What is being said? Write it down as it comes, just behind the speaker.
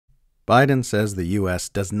Biden says the U.S.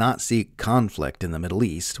 does not seek conflict in the Middle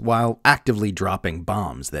East while actively dropping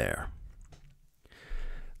bombs there.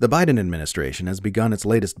 The Biden administration has begun its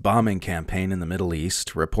latest bombing campaign in the Middle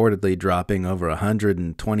East, reportedly dropping over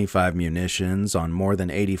 125 munitions on more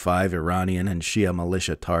than 85 Iranian and Shia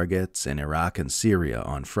militia targets in Iraq and Syria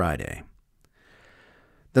on Friday.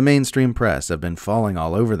 The mainstream press have been falling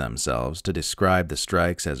all over themselves to describe the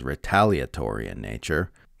strikes as retaliatory in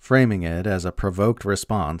nature, framing it as a provoked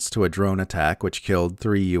response to a drone attack which killed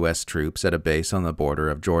 3 U.S. troops at a base on the border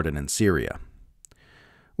of Jordan and Syria.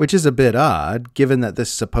 Which is a bit odd, given that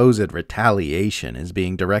this supposed retaliation is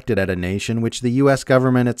being directed at a nation which the U.S.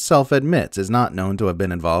 government itself admits is not known to have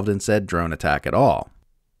been involved in said drone attack at all.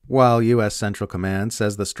 While U.S. Central Command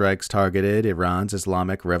says the strikes targeted Iran's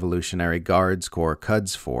Islamic Revolutionary Guards Corps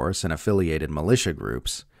Quds Force and affiliated militia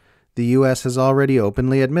groups, the U.S. has already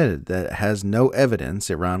openly admitted that it has no evidence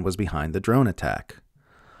Iran was behind the drone attack.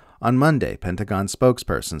 On Monday, Pentagon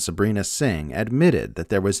spokesperson Sabrina Singh admitted that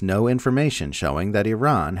there was no information showing that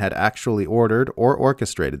Iran had actually ordered or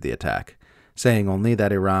orchestrated the attack, saying only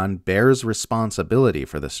that Iran bears responsibility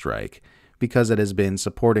for the strike because it has been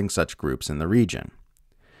supporting such groups in the region.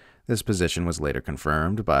 This position was later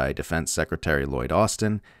confirmed by Defense Secretary Lloyd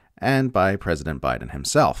Austin and by President Biden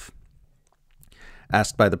himself.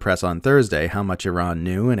 Asked by the press on Thursday how much Iran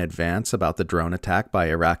knew in advance about the drone attack by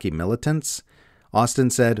Iraqi militants, Austin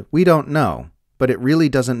said, "We don't know, but it really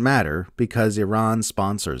doesn't matter because Iran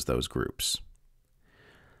sponsors those groups."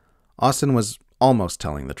 Austin was almost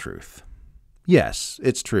telling the truth. Yes,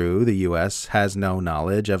 it's true the U.S. has no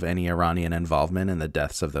knowledge of any Iranian involvement in the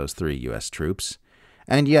deaths of those 3 U.S. troops.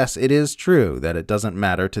 And yes, it is true that it doesn't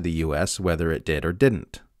matter to the U.S. whether it did or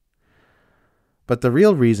didn't. But the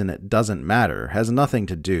real reason it doesn't matter has nothing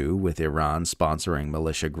to do with Iran sponsoring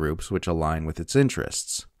militia groups which align with its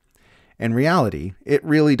interests. In reality, it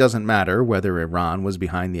really doesn't matter whether Iran was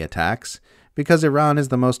behind the attacks, because Iran is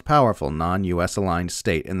the most powerful non-U.S. aligned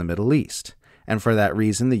state in the Middle East, and for that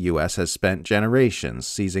reason the U.S. has spent generations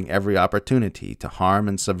seizing every opportunity to harm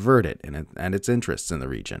and subvert it and its interests in the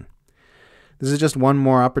region. This is just one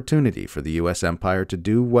more opportunity for the U.S. empire to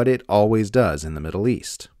do what it always does in the Middle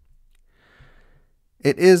East.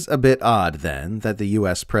 It is a bit odd, then, that the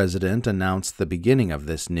U.S. president announced the beginning of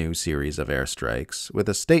this new series of airstrikes with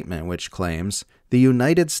a statement which claims the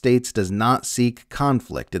United States does not seek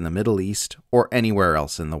conflict in the Middle East or anywhere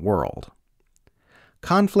else in the world.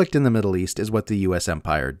 Conflict in the Middle East is what the U.S.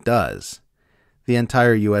 empire does. The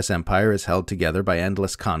entire U.S. empire is held together by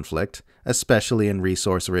endless conflict, especially in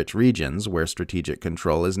resource-rich regions where strategic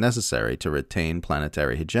control is necessary to retain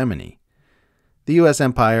planetary hegemony. The U.S.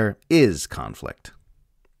 empire is conflict.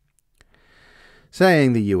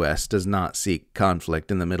 Saying the U.S. does not seek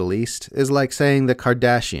conflict in the Middle East is like saying the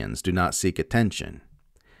Kardashians do not seek attention.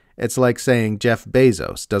 It's like saying Jeff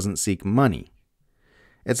Bezos doesn't seek money.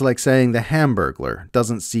 It's like saying the Hamburglar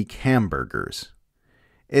doesn't seek hamburgers.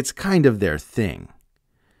 It's kind of their thing.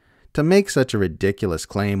 To make such a ridiculous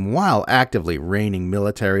claim while actively raining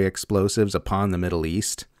military explosives upon the Middle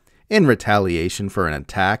East, in retaliation for an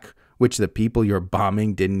attack which the people you're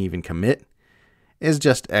bombing didn't even commit, is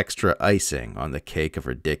just extra icing on the cake of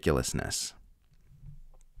ridiculousness.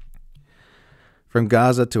 From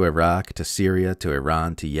Gaza to Iraq to Syria to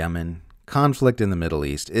Iran to Yemen, conflict in the Middle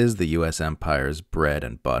East is the U.S. empire's bread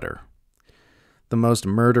and butter. The most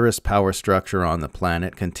murderous power structure on the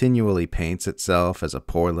planet continually paints itself as a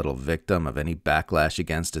poor little victim of any backlash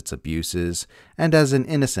against its abuses and as an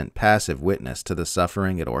innocent passive witness to the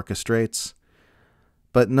suffering it orchestrates.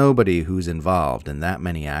 But nobody who's involved in that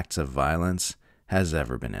many acts of violence has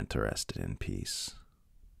ever been interested in peace.